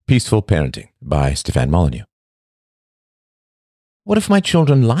Peaceful Parenting by Stefan Molyneux. What if my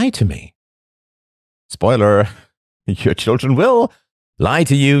children lie to me? Spoiler, your children will lie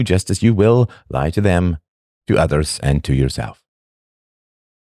to you just as you will lie to them, to others, and to yourself.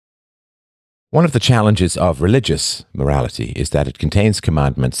 One of the challenges of religious morality is that it contains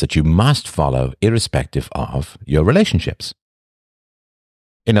commandments that you must follow irrespective of your relationships.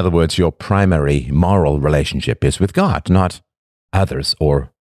 In other words, your primary moral relationship is with God, not others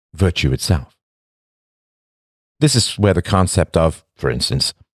or virtue itself. This is where the concept of, for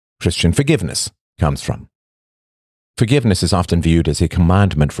instance, Christian forgiveness comes from. Forgiveness is often viewed as a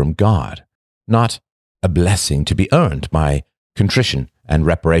commandment from God, not a blessing to be earned by contrition and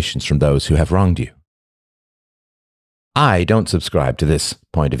reparations from those who have wronged you. I don't subscribe to this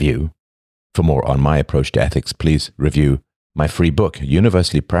point of view. For more on my approach to ethics, please review my free book,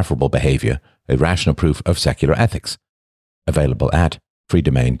 Universally Preferable Behavior, A Rational Proof of Secular Ethics, available at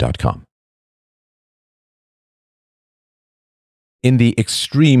freedomain.com. In the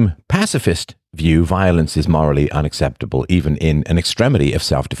extreme pacifist view, violence is morally unacceptable, even in an extremity of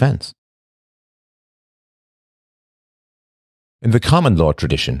self-defense. In the common law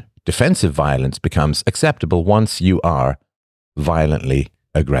tradition, defensive violence becomes acceptable once you are violently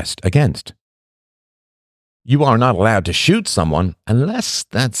aggressed against. You are not allowed to shoot someone unless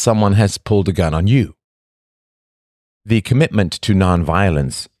that someone has pulled a gun on you. The commitment to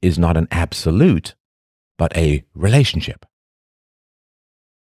nonviolence is not an absolute, but a relationship.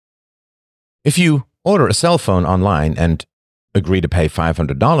 If you order a cell phone online and agree to pay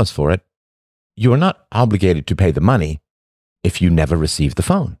 $500 for it, you are not obligated to pay the money if you never receive the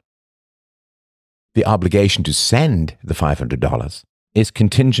phone. The obligation to send the $500 is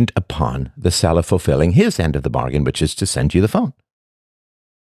contingent upon the seller fulfilling his end of the bargain, which is to send you the phone.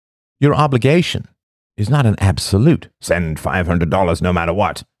 Your obligation is not an absolute, send $500 no matter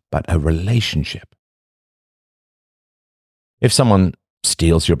what, but a relationship. If someone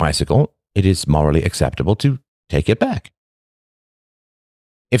steals your bicycle, it is morally acceptable to take it back.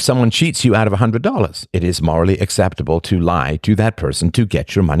 If someone cheats you out of $100, it is morally acceptable to lie to that person to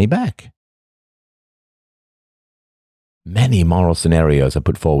get your money back. Many moral scenarios are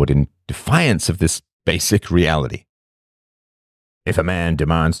put forward in defiance of this basic reality. If a man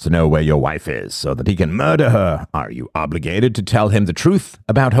demands to know where your wife is so that he can murder her, are you obligated to tell him the truth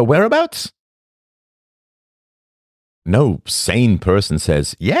about her whereabouts? No sane person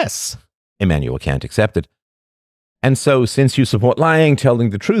says, yes, Immanuel can't accept it. And so, since you support lying, telling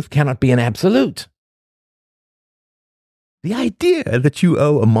the truth cannot be an absolute. The idea that you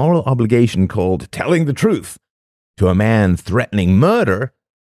owe a moral obligation called telling the truth to a man threatening murder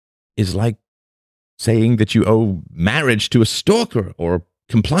is like saying that you owe marriage to a stalker or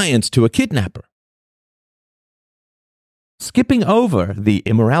compliance to a kidnapper. Skipping over the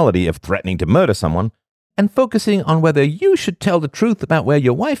immorality of threatening to murder someone and focusing on whether you should tell the truth about where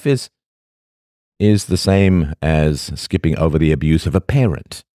your wife is the same as skipping over the abuse of a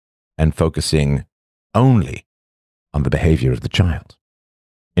parent and focusing only on the behavior of the child.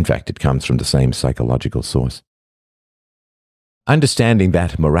 In fact, it comes from the same psychological source. Understanding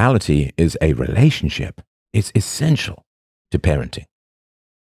that morality is a relationship is essential to parenting.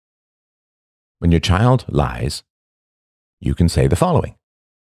 When your child lies, you can say the following.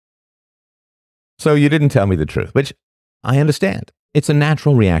 So you didn't tell me the truth, which I understand. It's a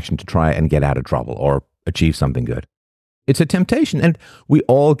natural reaction to try and get out of trouble or achieve something good. It's a temptation, and we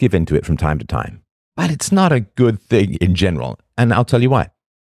all give into it from time to time. But it's not a good thing in general, and I'll tell you why.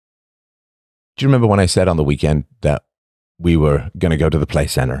 Do you remember when I said on the weekend that we were going to go to the play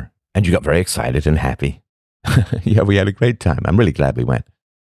center, and you got very excited and happy? Yeah, we had a great time. I'm really glad we went.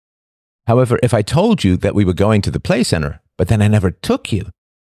 However, if I told you that we were going to the play center, but then I never took you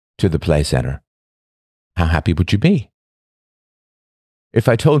to the play center, how happy would you be? If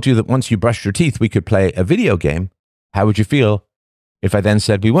I told you that once you brushed your teeth, we could play a video game, how would you feel if I then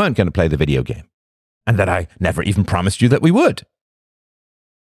said we weren't going to play the video game and that I never even promised you that we would?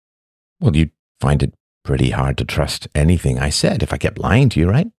 Well, you'd find it pretty hard to trust anything I said if I kept lying to you,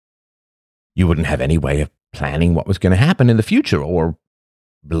 right? You wouldn't have any way of planning what was going to happen in the future or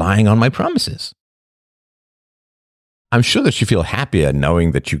relying on my promises. I'm sure that you feel happier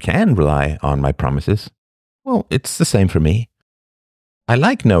knowing that you can rely on my promises. Well, it's the same for me. I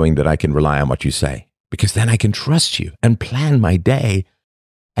like knowing that I can rely on what you say, because then I can trust you and plan my day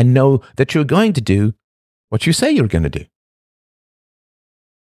and know that you're going to do what you say you're going to do.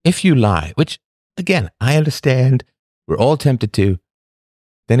 If you lie, which, again, I understand, we're all tempted to,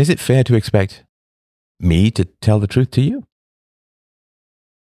 then is it fair to expect me to tell the truth to you?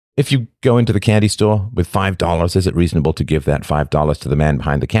 If you go into the candy store with $5, is it reasonable to give that $5 to the man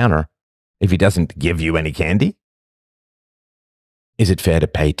behind the counter if he doesn't give you any candy? Is it fair to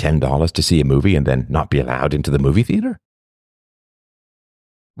pay $10 to see a movie and then not be allowed into the movie theater?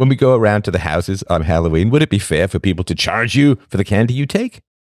 When we go around to the houses on Halloween, would it be fair for people to charge you for the candy you take?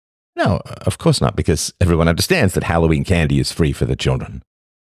 No, of course not, because everyone understands that Halloween candy is free for the children.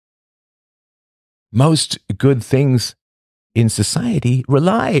 Most good things in society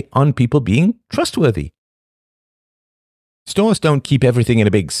rely on people being trustworthy. Stores don't keep everything in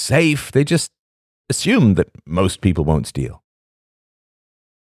a big safe. They just assume that most people won't steal.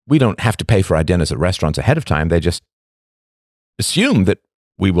 We don't have to pay for our dinners at restaurants ahead of time. They just assume that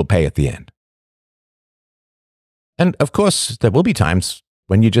we will pay at the end. And of course, there will be times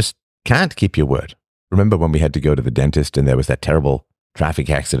when you just can't keep your word. Remember when we had to go to the dentist and there was that terrible traffic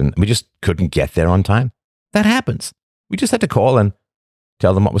accident and we just couldn't get there on time? That happens. We just had to call and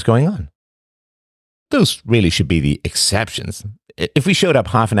tell them what was going on. Those really should be the exceptions. If we showed up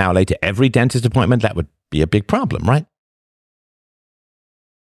half an hour late to every dentist appointment, that would be a big problem, right?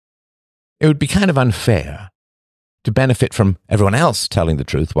 It would be kind of unfair to benefit from everyone else telling the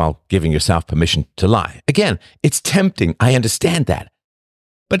truth while giving yourself permission to lie. Again, it's tempting. I understand that.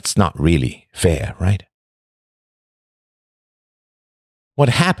 But it's not really fair, right? What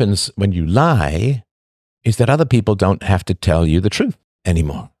happens when you lie is that other people don't have to tell you the truth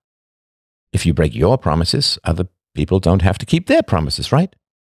anymore. If you break your promises, other people don't have to keep their promises, right?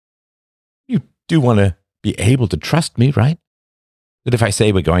 You do want to be able to trust me, right? That if I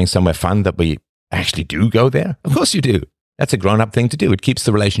say we're going somewhere fun, that we actually do go there? Of course you do. That's a grown-up thing to do. It keeps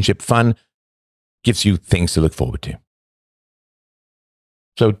the relationship fun, gives you things to look forward to.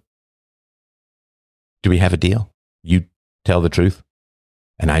 So, do we have a deal? You tell the truth,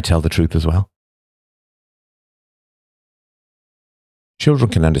 and I tell the truth as well?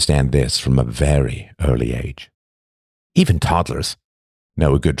 Children can understand this from a very early age. Even toddlers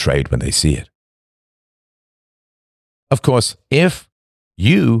know a good trade when they see it. Of course, if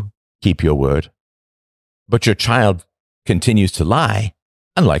you keep your word, but your child continues to lie,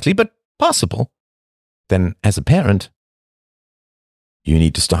 unlikely but possible, then as a parent, you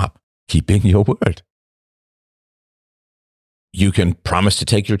need to stop keeping your word. You can promise to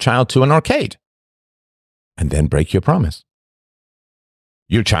take your child to an arcade and then break your promise.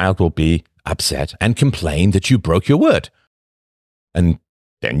 Your child will be upset and complain that you broke your word. And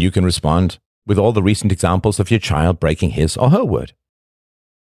then you can respond with all the recent examples of your child breaking his or her word.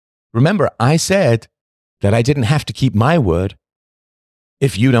 Remember, I said that I didn't have to keep my word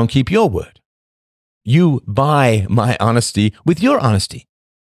if you don't keep your word. You buy my honesty with your honesty.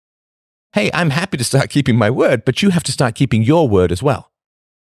 Hey, I'm happy to start keeping my word, but you have to start keeping your word as well.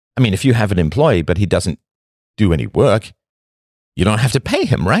 I mean, if you have an employee, but he doesn't do any work, you don't have to pay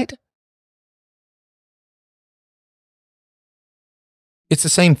him, right? It's the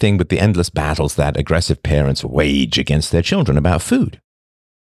same thing with the endless battles that aggressive parents wage against their children about food.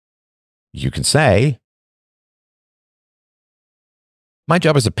 You can say, my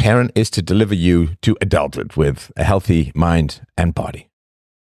job as a parent is to deliver you to adulthood with a healthy mind and body.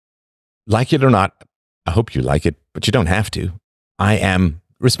 Like it or not, I hope you like it, but you don't have to. I am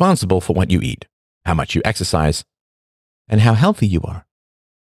responsible for what you eat, how much you exercise, and how healthy you are.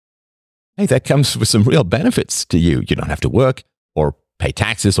 Hey, that comes with some real benefits to you. You don't have to work or pay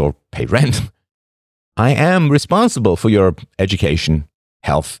taxes or pay rent. I am responsible for your education,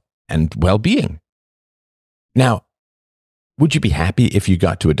 health, and well-being. Now, would you be happy if you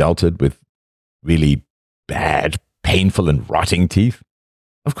got to adulthood with really bad, painful, and rotting teeth?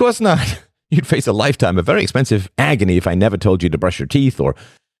 Of course not. You'd face a lifetime of very expensive agony if I never told you to brush your teeth or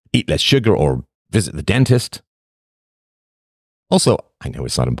eat less sugar or visit the dentist. Also, I know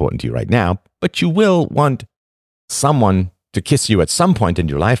it's not important to you right now, but you will want someone to kiss you at some point in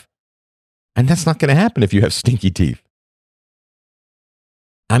your life, and that's not going to happen if you have stinky teeth.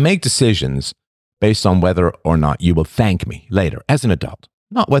 I make decisions based on whether or not you will thank me later as an adult,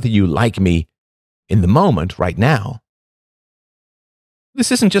 not whether you like me in the moment right now.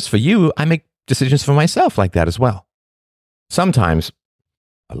 This isn't just for you. I make decisions for myself like that as well. Sometimes,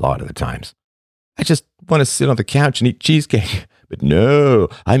 a lot of the times, I just want to sit on the couch and eat cheesecake. But no,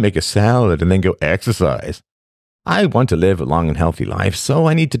 I make a salad and then go exercise. I want to live a long and healthy life, so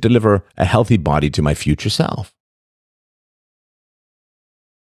I need to deliver a healthy body to my future self.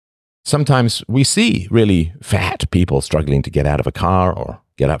 Sometimes we see really fat people struggling to get out of a car or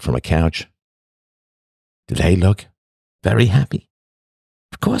get up from a couch. Do they look very happy?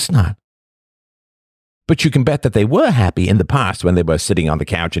 Of course not. But you can bet that they were happy in the past when they were sitting on the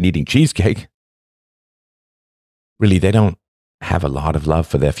couch and eating cheesecake. Really, they don't have a lot of love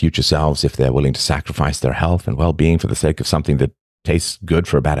for their future selves if they're willing to sacrifice their health and well-being for the sake of something that tastes good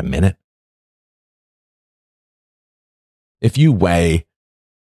for about a minute? If you weigh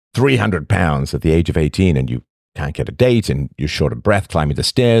 300 pounds at the age of 18 and you can't get a date and you're short of breath climbing the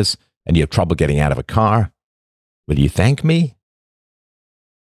stairs and you have trouble getting out of a car, will you thank me?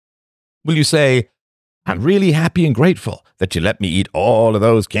 Will you say, I'm really happy and grateful that you let me eat all of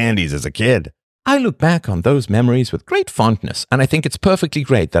those candies as a kid? I look back on those memories with great fondness, and I think it's perfectly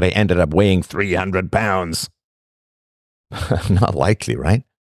great that I ended up weighing 300 pounds. Not likely, right?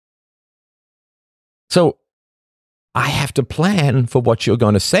 So I have to plan for what you're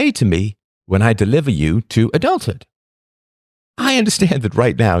going to say to me when I deliver you to adulthood. I understand that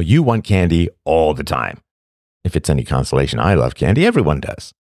right now you want candy all the time. If it's any consolation, I love candy. Everyone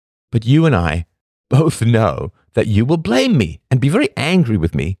does. But you and I both know that you will blame me and be very angry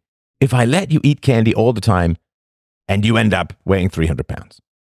with me if I let you eat candy all the time and you end up weighing 300 pounds.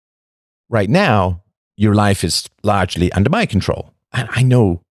 Right now, your life is largely under my control. And I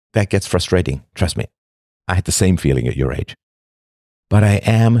know that gets frustrating. Trust me. I had the same feeling at your age. But I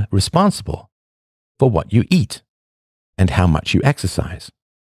am responsible for what you eat and how much you exercise.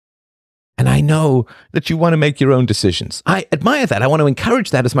 And I know that you want to make your own decisions. I admire that. I want to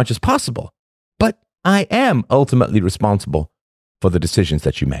encourage that as much as possible. But I am ultimately responsible for the decisions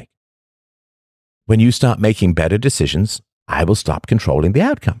that you make. When you start making better decisions, I will stop controlling the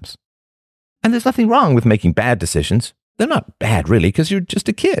outcomes. And there's nothing wrong with making bad decisions. They're not bad, really, because you're just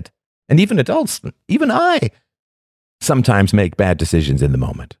a kid. And even adults, even I, sometimes make bad decisions in the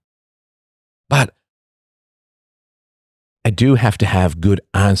moment. But I do have to have good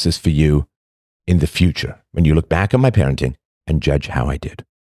answers for you in the future when you look back on my parenting and judge how I did.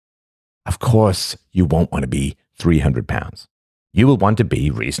 Of course, you won't want to be 300 pounds. You will want to be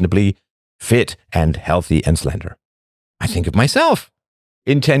reasonably fit and healthy and slender. I think of myself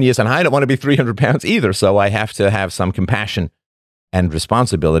in 10 years, and I don't want to be 300 pounds either, so I have to have some compassion and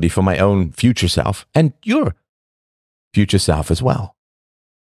responsibility for my own future self and your future self as well.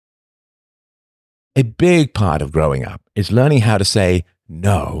 A big part of growing up is learning how to say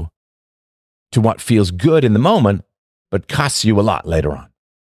no to what feels good in the moment, but costs you a lot later on.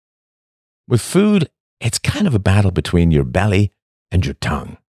 With food, it's kind of a battle between your belly and your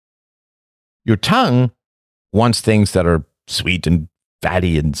tongue. Your tongue wants things that are sweet and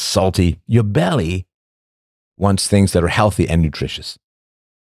fatty and salty. Your belly wants things that are healthy and nutritious.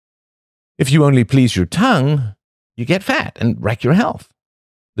 If you only please your tongue, you get fat and wreck your health.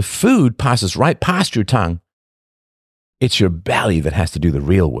 The food passes right past your tongue. It's your belly that has to do the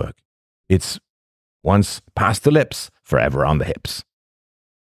real work. It's once past the lips, forever on the hips.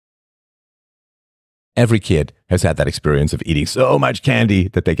 Every kid has had that experience of eating so much candy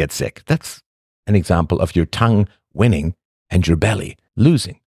that they get sick. That's an example of your tongue winning and your belly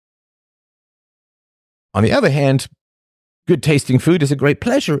losing. On the other hand, good tasting food is a great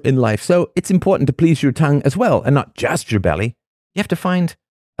pleasure in life, so it's important to please your tongue as well, and not just your belly. You have to find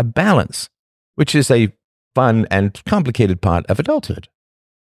a balance, which is a fun and complicated part of adulthood.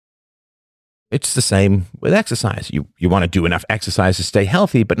 It's the same with exercise. You want to do enough exercise to stay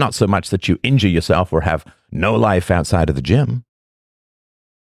healthy, but not so much that you injure yourself or have no life outside of the gym.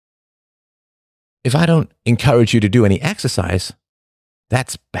 If I don't encourage you to do any exercise,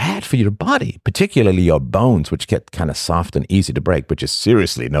 that's bad for your body, particularly your bones, which get kind of soft and easy to break, which is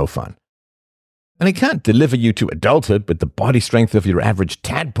seriously no fun. And I can't deliver you to adulthood with the body strength of your average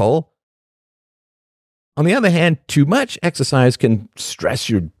tadpole. On the other hand, too much exercise can stress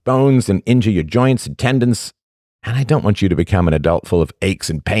your bones and injure your joints and tendons. And I don't want you to become an adult full of aches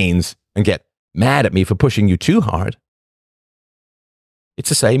and pains and get mad at me for pushing you too hard. It's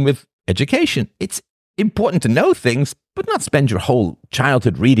the same with education. It's important to know things, but not spend your whole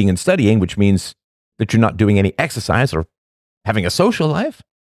childhood reading and studying, which means that you're not doing any exercise or having a social life.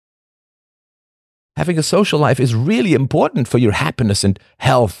 Having a social life is really important for your happiness and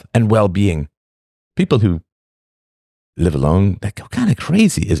health and well-being. People who live alone, they go kind of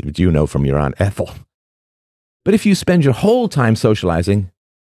crazy, as you know from your Aunt Ethel. But if you spend your whole time socializing,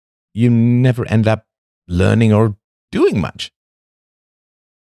 you never end up learning or doing much.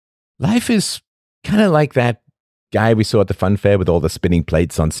 Life is kind of like that guy we saw at the fun fair with all the spinning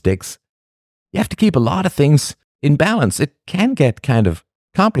plates on sticks. You have to keep a lot of things in balance. It can get kind of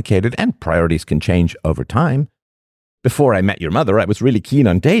complicated, and priorities can change over time. Before I met your mother, I was really keen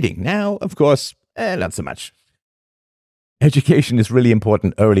on dating. Now, of course, not so much. Education is really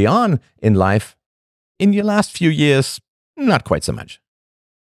important early on in life. In your last few years, not quite so much.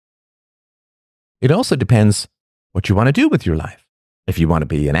 It also depends what you want to do with your life. If you want to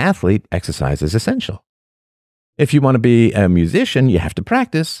be an athlete, exercise is essential. If you want to be a musician, you have to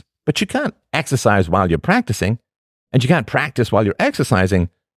practice, but you can't exercise while you're practicing, and you can't practice while you're exercising.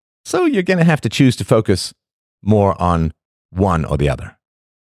 So you're going to have to choose to focus more on one or the other.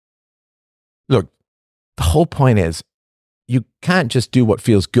 Look, the whole point is you can't just do what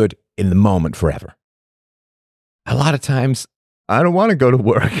feels good in the moment forever. A lot of times, I don't want to go to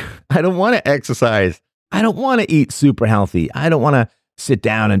work. I don't want to exercise. I don't want to eat super healthy. I don't want to sit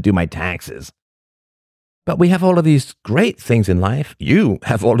down and do my taxes. But we have all of these great things in life. You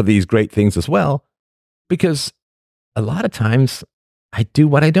have all of these great things as well, because a lot of times I do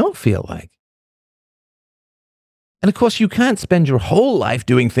what I don't feel like. And of course, you can't spend your whole life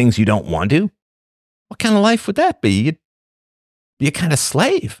doing things you don't want to. What kind of life would that be? You'd be a kind of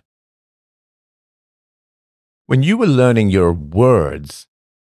slave. When you were learning your words,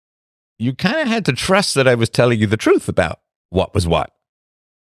 you kind of had to trust that I was telling you the truth about what was what.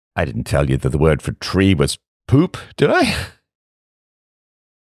 I didn't tell you that the word for tree was poop, did I?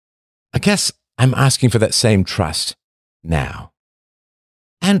 I guess I'm asking for that same trust now.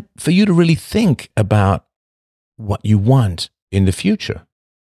 And for you to really think about what you want in the future.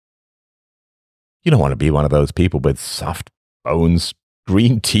 You don't want to be one of those people with soft bones,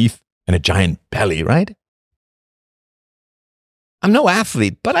 green teeth, and a giant belly, right? I'm no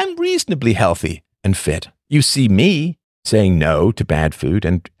athlete, but I'm reasonably healthy and fit. You see me saying no to bad food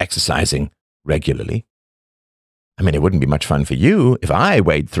and exercising regularly. I mean, it wouldn't be much fun for you if I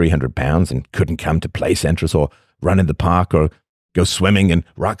weighed 300 pounds and couldn't come to play centers or run in the park or go swimming and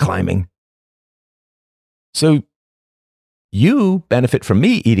rock climbing. So you benefit from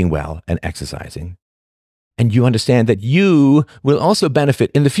me eating well and exercising. And you understand that you will also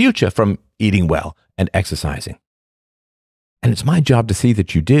benefit in the future from eating well and exercising. And it's my job to see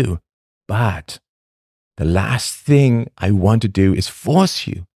that you do. But the last thing I want to do is force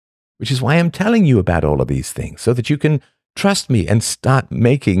you, which is why I'm telling you about all of these things, so that you can trust me and start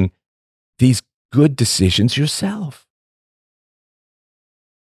making these good decisions yourself.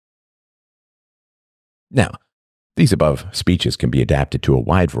 Now, these above speeches can be adapted to a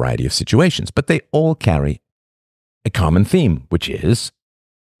wide variety of situations, but they all carry a common theme, which is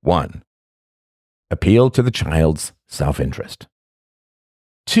 1. Appeal to the child's self-interest.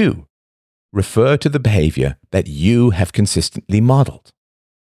 2. Refer to the behavior that you have consistently modeled.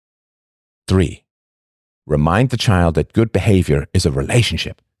 3. Remind the child that good behavior is a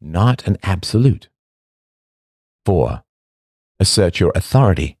relationship, not an absolute. 4. Assert your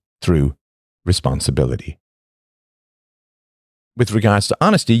authority through responsibility. With regards to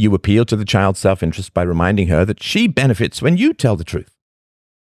honesty, you appeal to the child's self-interest by reminding her that she benefits when you tell the truth.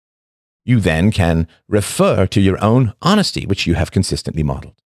 You then can refer to your own honesty, which you have consistently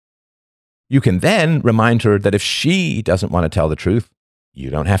modeled. You can then remind her that if she doesn't want to tell the truth, you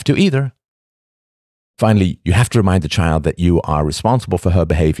don't have to either. Finally, you have to remind the child that you are responsible for her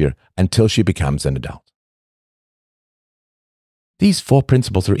behavior until she becomes an adult. These 4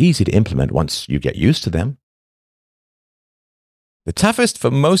 principles are easy to implement once you get used to them. The toughest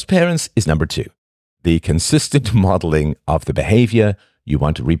for most parents is number 2, the consistent modeling of the behavior you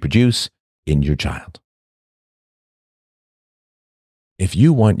want to reproduce in your child. If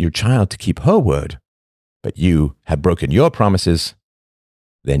you want your child to keep her word, but you have broken your promises,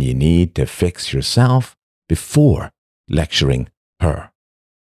 then you need to fix yourself before lecturing her.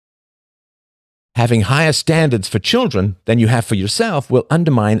 Having higher standards for children than you have for yourself will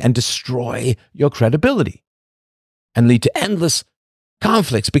undermine and destroy your credibility and lead to endless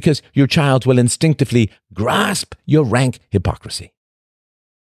conflicts because your child will instinctively grasp your rank hypocrisy.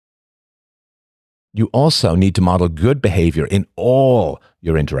 You also need to model good behavior in all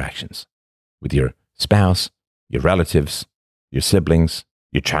your interactions with your spouse, your relatives, your siblings,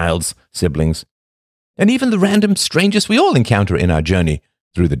 your child's siblings, and even the random strangers we all encounter in our journey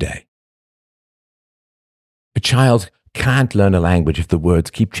through the day. A child can't learn a language if the words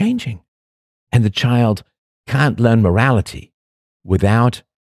keep changing, and the child can't learn morality without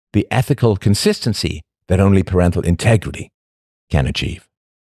the ethical consistency that only parental integrity can achieve.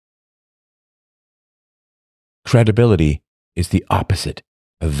 Credibility is the opposite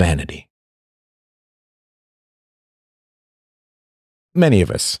of vanity. Many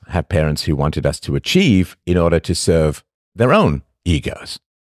of us have parents who wanted us to achieve in order to serve their own egos.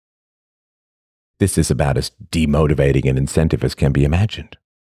 This is about as demotivating an incentive as can be imagined.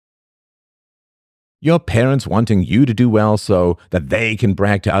 Your parents wanting you to do well so that they can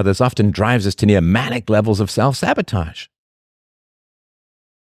brag to others often drives us to near manic levels of self-sabotage.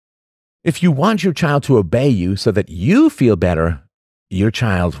 If you want your child to obey you so that you feel better, your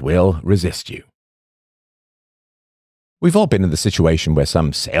child will resist you. We've all been in the situation where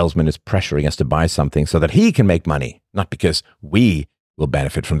some salesman is pressuring us to buy something so that he can make money, not because we will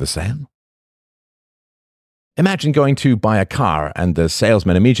benefit from the sale. Imagine going to buy a car and the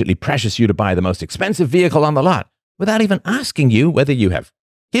salesman immediately pressures you to buy the most expensive vehicle on the lot without even asking you whether you have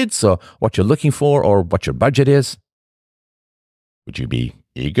kids or what you're looking for or what your budget is. Would you be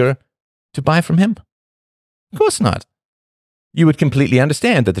eager to buy from him? Of course not. You would completely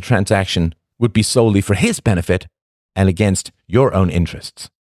understand that the transaction would be solely for his benefit and against your own interests.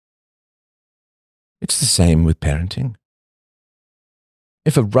 It's the same with parenting.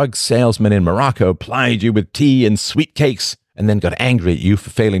 If a rug salesman in Morocco plied you with tea and sweet cakes and then got angry at you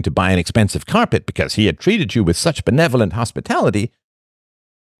for failing to buy an expensive carpet because he had treated you with such benevolent hospitality,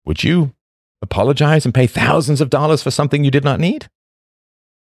 would you apologize and pay thousands of dollars for something you did not need?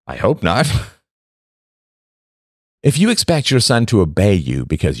 I hope not. If you expect your son to obey you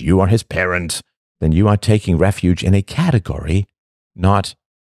because you are his parent, then you are taking refuge in a category, not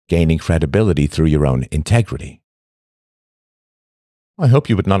gaining credibility through your own integrity. I hope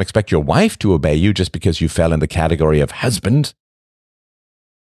you would not expect your wife to obey you just because you fell in the category of husband.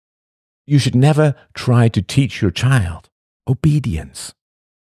 You should never try to teach your child obedience.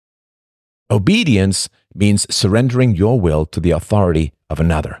 Obedience means surrendering your will to the authority of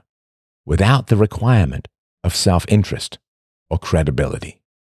another without the requirement of self-interest or credibility.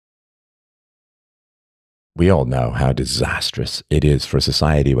 We all know how disastrous it is for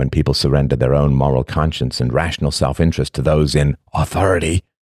society when people surrender their own moral conscience and rational self-interest to those in authority.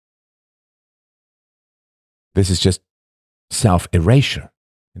 This is just self-erasure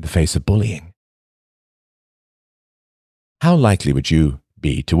in the face of bullying. How likely would you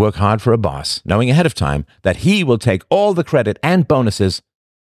be to work hard for a boss, knowing ahead of time that he will take all the credit and bonuses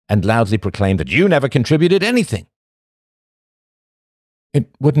and loudly proclaim that you never contributed anything? It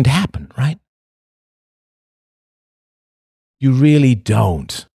wouldn't happen, right? You really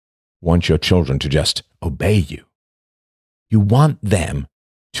don't want your children to just obey you. You want them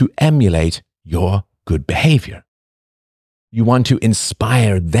to emulate your good behavior. You want to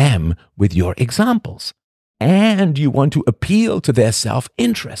inspire them with your examples, and you want to appeal to their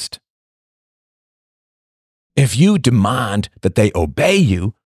self-interest. If you demand that they obey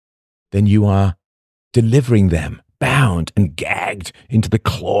you, then you are delivering them bound and gagged into the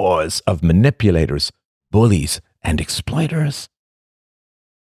claws of manipulators, bullies, and exploiters.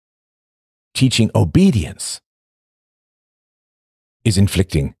 Teaching obedience is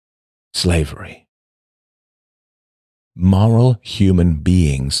inflicting slavery. Moral human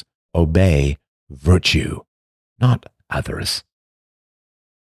beings obey virtue, not others.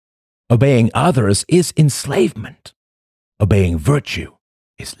 Obeying others is enslavement. Obeying virtue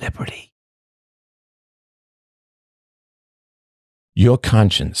is liberty. Your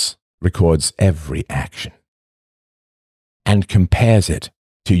conscience records every action and compares it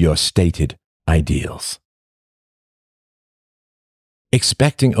to your stated ideals.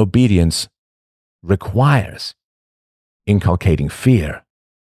 Expecting obedience requires inculcating fear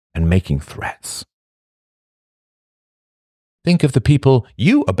and making threats. Think of the people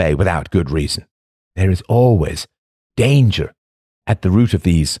you obey without good reason. There is always danger at the root of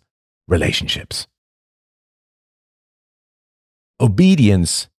these relationships.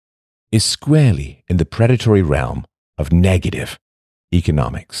 Obedience is squarely in the predatory realm of negative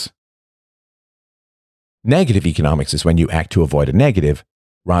economics. Negative economics is when you act to avoid a negative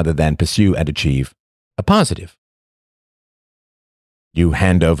rather than pursue and achieve a positive. You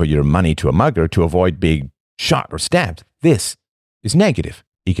hand over your money to a mugger to avoid being shot or stabbed. This is negative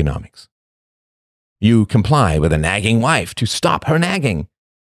economics. You comply with a nagging wife to stop her nagging.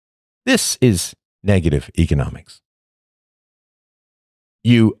 This is negative economics.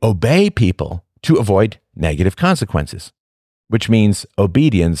 You obey people to avoid negative consequences, which means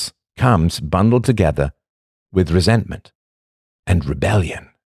obedience comes bundled together with resentment and rebellion.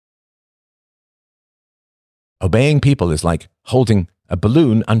 Obeying people is like holding a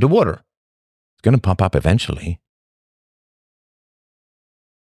balloon underwater. It's going to pop up eventually.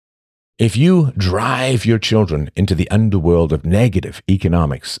 If you drive your children into the underworld of negative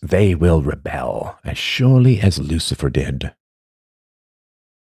economics, they will rebel as surely as Lucifer did.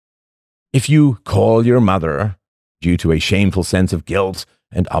 If you call your mother due to a shameful sense of guilt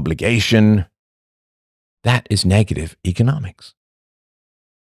and obligation, that is negative economics.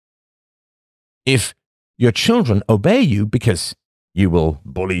 If your children obey you because you will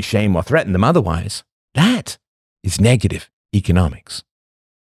bully, shame, or threaten them otherwise, that is negative economics.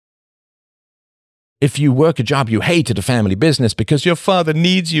 If you work a job you hate at a family business because your father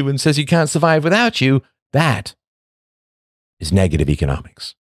needs you and says he can't survive without you, that is negative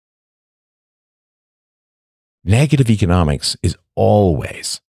economics. Negative economics is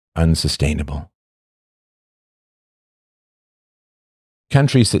always unsustainable.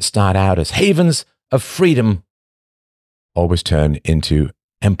 Countries that start out as havens of freedom always turn into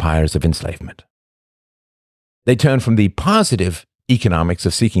empires of enslavement. They turn from the positive economics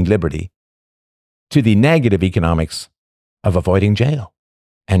of seeking liberty to the negative economics of avoiding jail,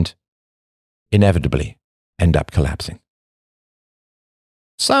 and inevitably end up collapsing.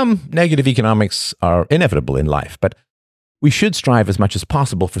 Some negative economics are inevitable in life, but we should strive as much as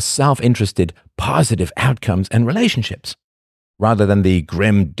possible for self-interested, positive outcomes and relationships, rather than the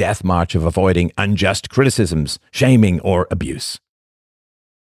grim death march of avoiding unjust criticisms, shaming, or abuse.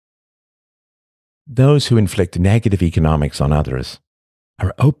 Those who inflict negative economics on others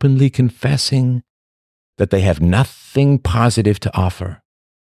are openly confessing that they have nothing positive to offer,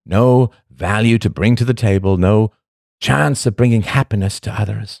 no value to bring to the table, no chance of bringing happiness to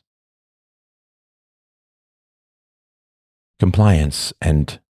others. Compliance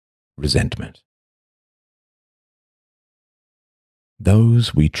and resentment.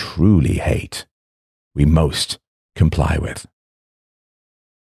 Those we truly hate, we most comply with.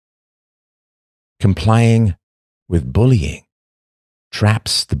 Complying with bullying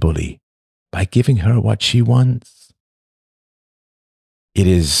traps the bully by giving her what she wants. It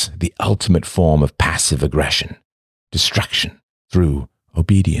is the ultimate form of passive aggression, destruction through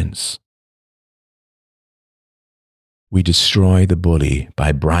obedience. We destroy the bully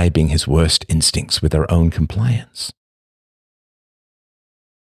by bribing his worst instincts with our own compliance.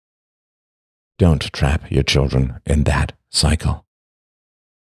 Don't trap your children in that cycle.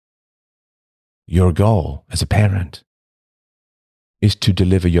 Your goal as a parent is to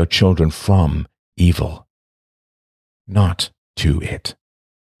deliver your children from evil, not to it,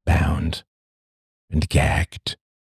 bound and gagged.